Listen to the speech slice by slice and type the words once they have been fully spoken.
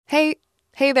Hey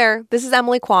there, this is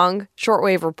Emily Kwong,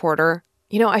 shortwave reporter.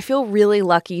 I feel really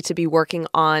lucky to be working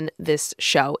on this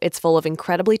show. It's full of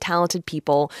incredibly talented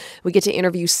people. We get to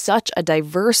interview such a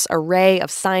diverse array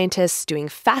of scientists doing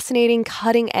fascinating,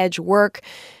 cutting-edge work.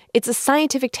 It's a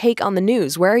scientific take on the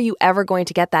news. Where are you ever going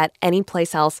to get that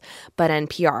anyplace else but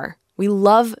NPR? We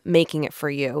love making it for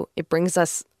you. It brings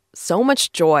us so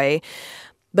much joy.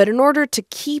 But in order to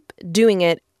keep doing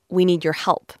it, we need your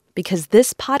help, because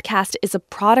this podcast is a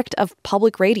product of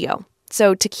public radio.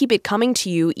 So to keep it coming to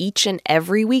you each and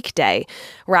every weekday,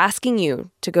 we're asking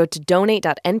you to go to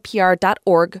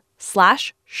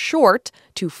donate.npr.org/short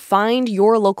to find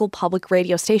your local public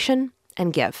radio station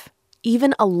and give.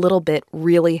 Even a little bit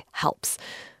really helps.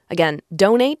 Again,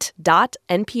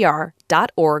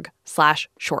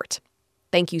 donate.npr.org/short.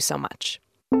 Thank you so much.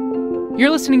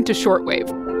 You're listening to Shortwave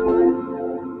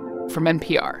from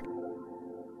NPR.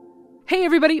 Hey,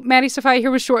 everybody. Maddie Sofia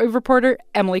here with shortwave reporter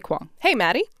Emily Kwong. Hey,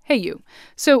 Maddie. Hey, you.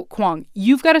 So, Kwong,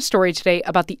 you've got a story today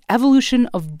about the evolution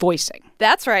of voicing.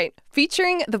 That's right.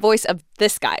 Featuring the voice of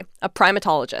this guy, a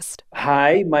primatologist.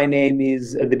 Hi, my name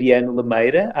is Adriano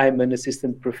Lameira. I'm an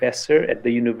assistant professor at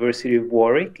the University of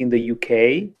Warwick in the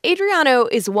UK. Adriano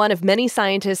is one of many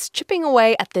scientists chipping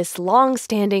away at this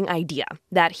long-standing idea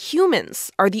that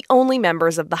humans are the only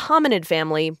members of the hominid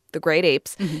family, the great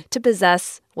apes, to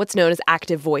possess what's known as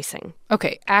active voicing.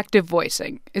 Okay, active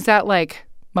voicing. Is that like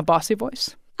my bossy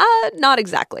voice? Not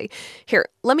exactly. Here,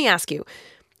 let me ask you.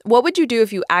 What would you do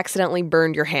if you accidentally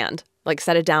burned your hand? Like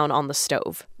set it down on the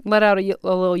stove? Let out a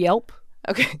little yelp?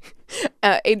 Okay.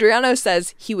 Adriano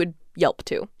says he would yelp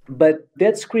too. But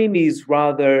that scream is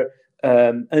rather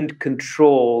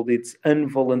uncontrolled. It's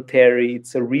involuntary.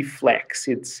 It's a reflex.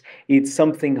 It's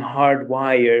something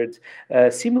hardwired,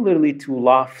 similarly to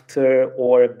laughter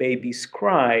or a baby's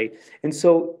cry. And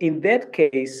so in that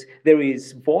case, there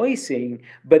is voicing,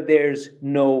 but there's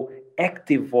no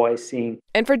active voicing.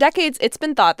 And for decades, it's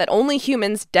been thought that only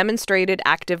humans demonstrated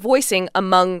active voicing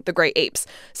among the great apes.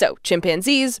 So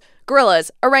chimpanzees,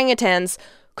 gorillas, orangutans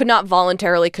could not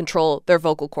voluntarily control their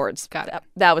vocal cords. Got it.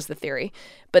 That was the theory.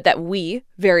 But that we,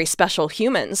 very special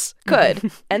humans,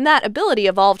 could. And that ability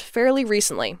evolved fairly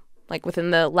recently, like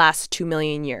within the last 2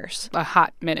 million years. A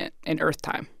hot minute in Earth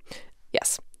time.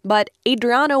 Yes. But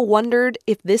Adriano wondered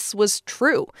if this was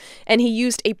true. And he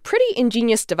used a pretty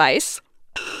ingenious device.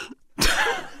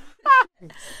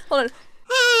 Hold on.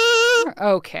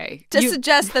 Okay. To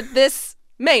suggest that this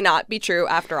may not be true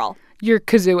after all. You're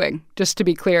kazooing. Just to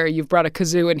be clear, you've brought a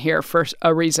kazoo in here for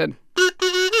a reason.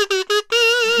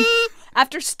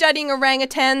 After studying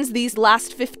orangutans these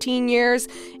last 15 years,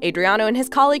 Adriano and his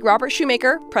colleague Robert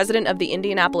Shoemaker, president of the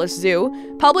Indianapolis Zoo,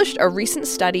 published a recent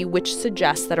study which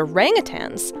suggests that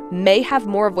orangutans may have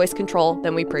more voice control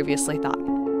than we previously thought.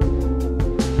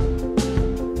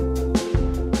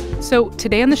 So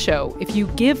today on the show, if you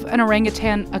give an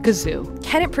orangutan a kazoo,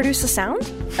 can it produce a sound?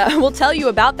 We'll tell you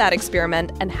about that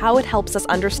experiment and how it helps us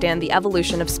understand the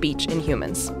evolution of speech in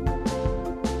humans.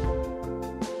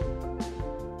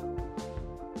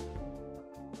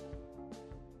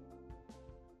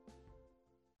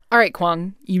 All right,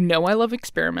 Kwong, you know I love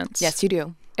experiments. Yes, you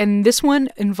do. And this one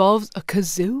involves a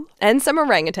kazoo? And some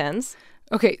orangutans.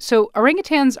 Okay, so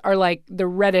orangutans are like the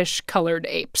reddish-colored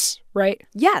apes, right?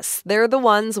 Yes, they're the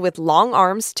ones with long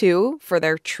arms, too, for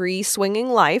their tree-swinging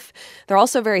life. They're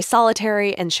also very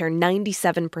solitary and share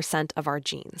 97% of our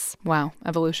genes. Wow,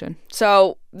 evolution.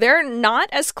 So they're not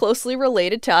as closely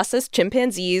related to us as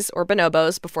chimpanzees or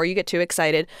bonobos, before you get too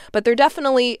excited, but they're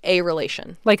definitely a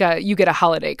relation. Like a you get a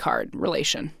holiday card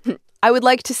relation. I would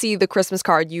like to see the Christmas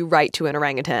card you write to an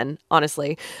orangutan,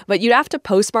 honestly. But you'd have to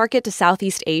postmark it to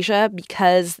Southeast Asia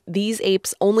because these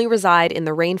apes only reside in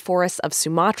the rainforests of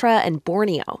Sumatra and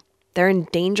Borneo. They're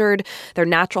endangered, their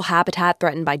natural habitat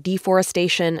threatened by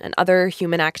deforestation and other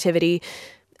human activity.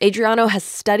 Adriano has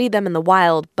studied them in the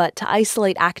wild, but to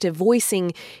isolate active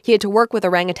voicing, he had to work with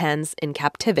orangutans in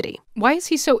captivity. Why is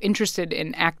he so interested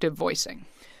in active voicing?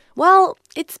 Well,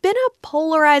 it's been a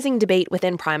polarizing debate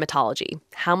within primatology.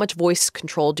 How much voice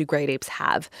control do great apes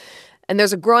have? And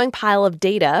there's a growing pile of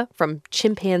data from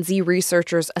chimpanzee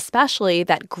researchers especially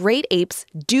that great apes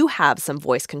do have some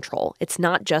voice control. It's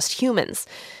not just humans.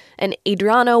 And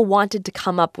Adriano wanted to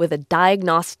come up with a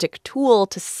diagnostic tool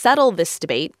to settle this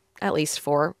debate, at least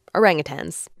for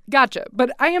orangutans. Gotcha.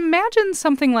 But I imagine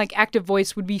something like active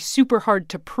voice would be super hard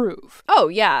to prove. Oh,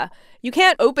 yeah. You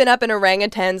can't open up an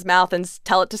orangutan's mouth and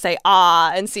tell it to say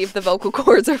ah and see if the vocal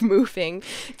cords are moving.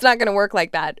 It's not going to work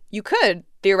like that. You could,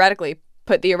 theoretically,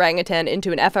 put the orangutan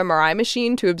into an fMRI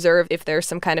machine to observe if there's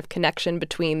some kind of connection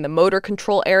between the motor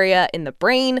control area in the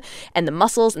brain and the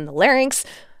muscles in the larynx.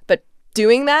 But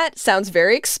Doing that sounds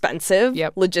very expensive,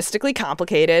 Yep. logistically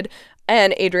complicated,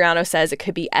 and Adriano says it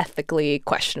could be ethically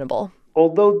questionable.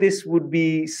 Although this would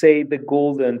be, say, the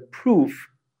golden proof,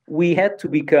 we had to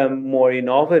become more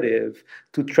innovative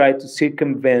to try to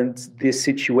circumvent this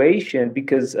situation,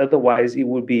 because otherwise it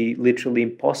would be literally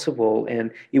impossible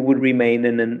and it would remain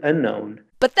an unknown.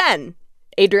 But then,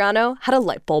 Adriano had a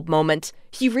light bulb moment.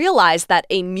 He realized that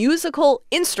a musical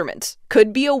instrument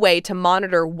could be a way to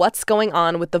monitor what's going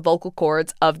on with the vocal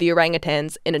cords of the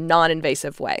orangutans in a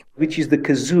non-invasive way. Which is the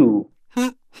kazoo.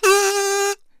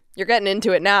 You're getting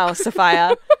into it now,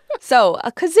 Sophia. So,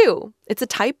 a kazoo, it's a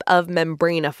type of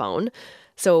membranophone.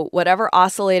 So whatever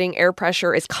oscillating air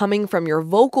pressure is coming from your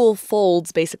vocal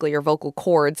folds, basically your vocal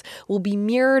cords, will be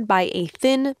mirrored by a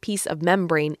thin piece of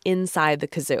membrane inside the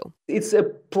kazoo. It's a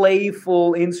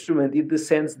playful instrument in the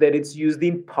sense that it's used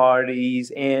in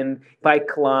parties and by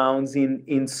clowns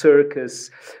in circus.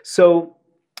 So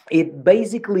it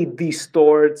basically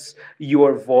distorts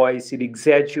your voice. It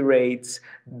exaggerates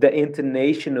the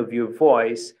intonation of your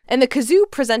voice. And the kazoo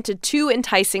presented two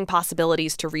enticing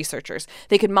possibilities to researchers.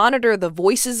 They could monitor the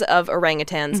voices of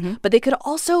orangutans, but they could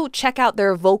also check out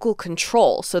their vocal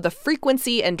control, so the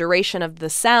frequency and duration of the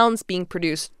sounds being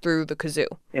produced through the kazoo.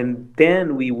 And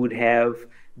then we would have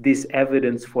this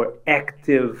evidence for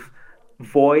active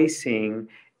voicing,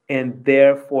 and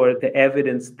therefore the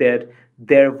evidence that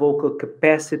their vocal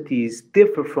capacities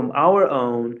differ from our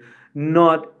own,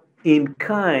 not in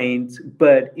kind,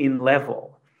 but in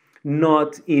level.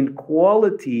 Not in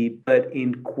quality, but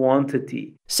in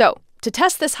quantity. So, to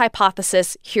test this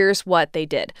hypothesis, here's what they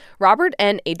did. Robert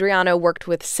and Adriano worked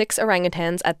with 6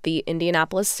 orangutans at the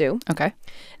Indianapolis Zoo. Okay.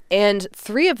 And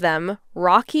 3 of them,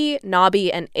 Rocky,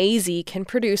 Nobby, and AZ, can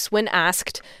produce, when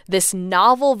asked, this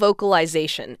novel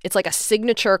vocalization. It's like a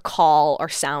signature call or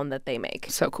sound that they make.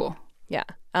 So cool. Yeah.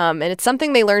 And it's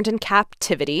something they learned in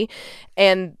captivity.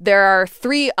 And there are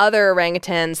 3 other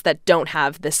orangutans that don't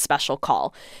have this special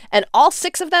call. And all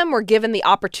 6 of them were given the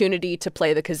opportunity to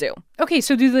play the kazoo. Okay,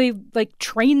 so do they,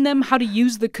 train them how to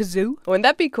use the kazoo? Wouldn't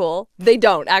that be cool? They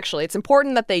don't, actually. It's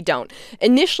important that they don't.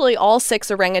 Initially, all 6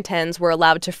 orangutans were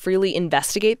allowed to freely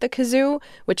investigate the kazoo,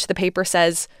 which the paper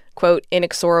says, quote,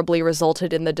 inexorably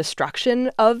resulted in the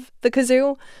destruction of the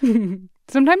kazoo.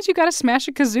 Sometimes you gotta smash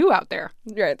a kazoo out there.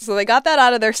 Right, so they got that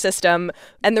out of their system,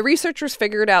 and the researchers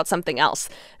figured out something else.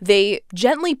 They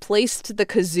gently placed the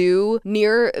kazoo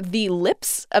near the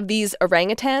lips of these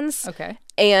orangutans. Okay.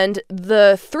 And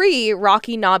the 3,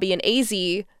 Rocky, Nobby, and AZ,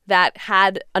 that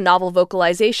had a novel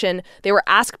vocalization, they were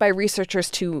asked by researchers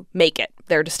to make it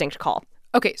their distinct call.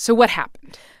 Okay, so what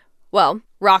happened? Well,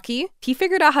 Rocky, he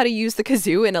figured out how to use the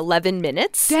kazoo in 11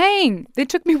 minutes. Dang, it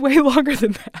took me way longer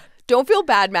than that. Don't feel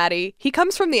bad, Maddie. He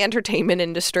comes from the entertainment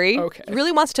industry. Okay. He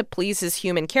really wants to please his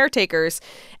human caretakers.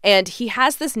 And he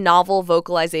has this novel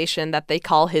vocalization that they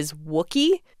call his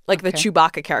Wookiee, like the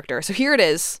Chewbacca character. So here it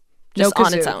is, just no kazoo,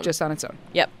 on its own. Just on its own.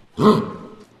 Yep.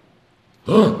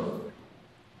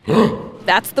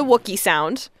 That's the Wookiee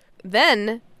sound.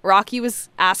 Then Rocky was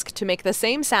asked to make the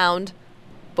same sound,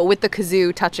 but with the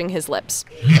kazoo touching his lips.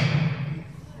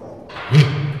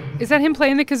 Is that him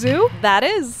playing the kazoo? That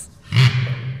is.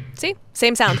 See?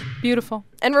 Same sound. Beautiful.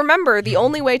 And remember, the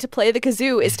only way to play the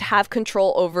kazoo is to have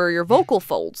control over your vocal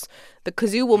folds. The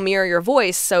kazoo will mirror your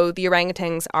voice, so the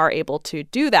orangutans are able to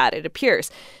do that, it appears.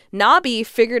 Nobby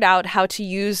figured out how to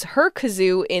use her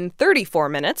kazoo in 34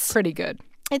 minutes. Pretty good.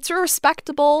 It's a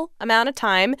respectable amount of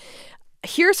time.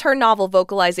 Here's her novel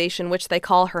vocalization, which they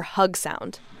call her hug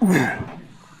sound.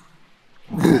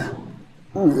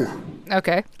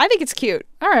 Okay. I think it's cute.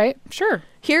 All right, sure.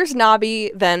 Here's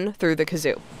Nobby then through the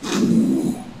kazoo.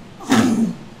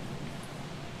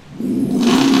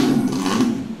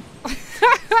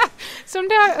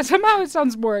 Somehow it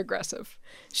sounds more aggressive.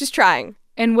 She's trying.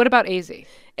 And what about AZ?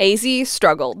 AZ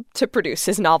struggled to produce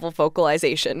his novel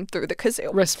vocalization through the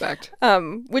kazoo. Respect.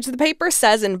 Which the paper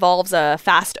says involves a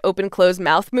fast open-close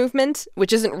mouth movement,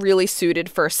 which isn't really suited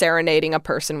for serenading a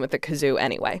person with a kazoo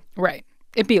anyway. Right.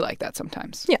 It'd be like that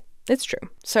sometimes. Yeah, it's true.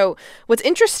 So what's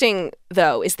interesting,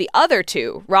 though, is the other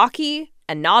 2, Rocky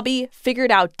and Nobby,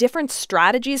 figured out different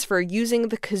strategies for using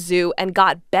the kazoo and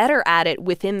got better at it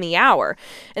within the hour.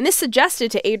 And this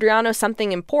suggested to Adriano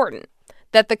something important,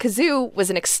 that the kazoo was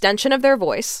an extension of their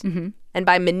voice, and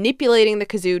by manipulating the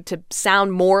kazoo to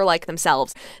sound more like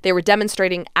themselves, they were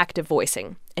demonstrating active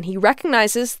voicing. And he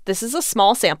recognizes this is a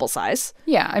small sample size.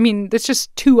 Yeah, I mean, that's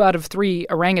just 2 out of 3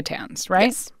 orangutans, right?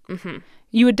 Yes.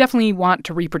 You would definitely want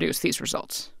to reproduce these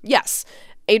results. Yes.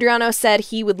 Adriano said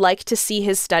he would like to see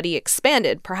his study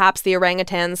expanded. Perhaps the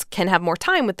orangutans can have more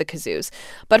time with the kazoos.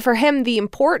 But for him, the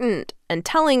important and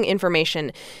telling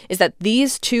information is that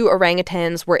these two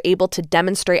orangutans were able to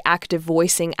demonstrate active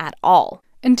voicing at all.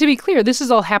 And to be clear, this is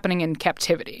all happening in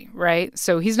captivity, right?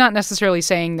 So he's not necessarily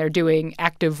saying they're doing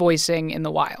active voicing in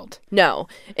the wild. No.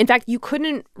 In fact, you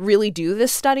couldn't really do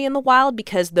this study in the wild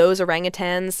because those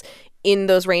orangutans in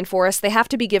those rainforests, they have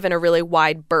to be given a really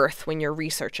wide berth when you're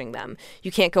researching them.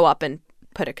 You can't go up and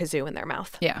put a kazoo in their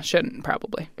mouth. Yeah, shouldn't,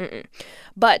 probably.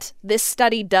 But this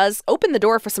study does open the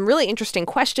door for some really interesting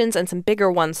questions and some bigger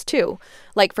ones, too.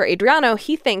 Like for Adriano,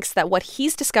 he thinks that what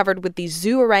he's discovered with these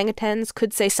zoo orangutans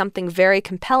could say something very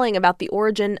compelling about the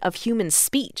origin of human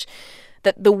speech.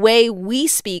 That the way we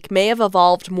speak may have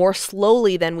evolved more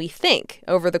slowly than we think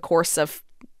over the course of,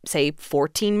 say,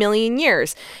 14 million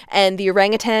years. And the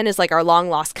orangutan is like our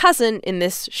long-lost cousin in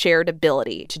this shared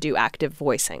ability to do active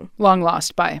voicing. Long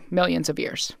lost by millions of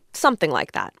years. Something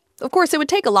like that. Of course, it would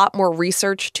take a lot more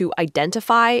research to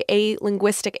identify a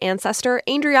linguistic ancestor.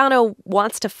 Adriano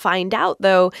wants to find out,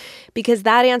 though, because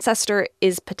that ancestor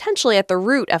is potentially at the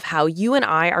root of how you and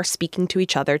I are speaking to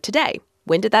each other today.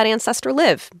 When did that ancestor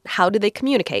live? How did they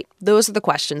communicate? Those are the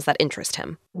questions that interest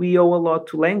him. We owe a lot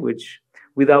to language.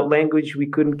 Without language, we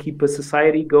couldn't keep a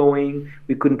society going.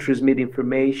 We couldn't transmit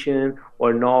information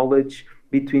or knowledge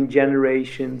between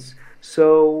generations.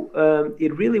 So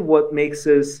it really what makes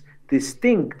us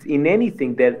distinct in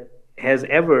anything that has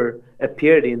ever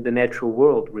appeared in the natural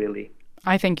world, really.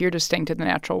 I think you're distinct in the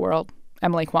natural world.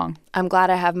 Emily Kwong. I'm glad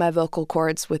I have my vocal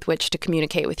cords with which to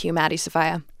communicate with you, Maddie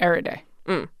Sofia. Every day.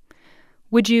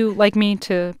 Would you like me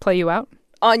to play you out?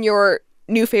 On your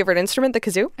new favorite instrument, the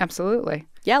kazoo? Absolutely.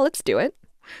 Yeah, let's do it.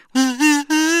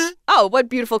 Oh, what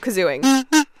beautiful kazooing.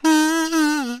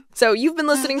 So you've been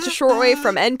listening to Shortwave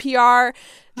from NPR.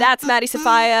 That's Maddie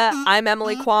Sofia. I'm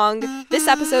Emily Kwong. This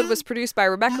episode was produced by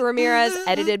Rebecca Ramirez,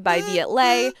 edited by Viet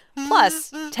Le.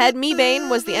 Plus, Ted Mebane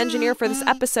was the engineer for this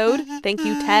episode. Thank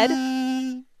you, Ted.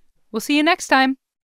 We'll see you next time.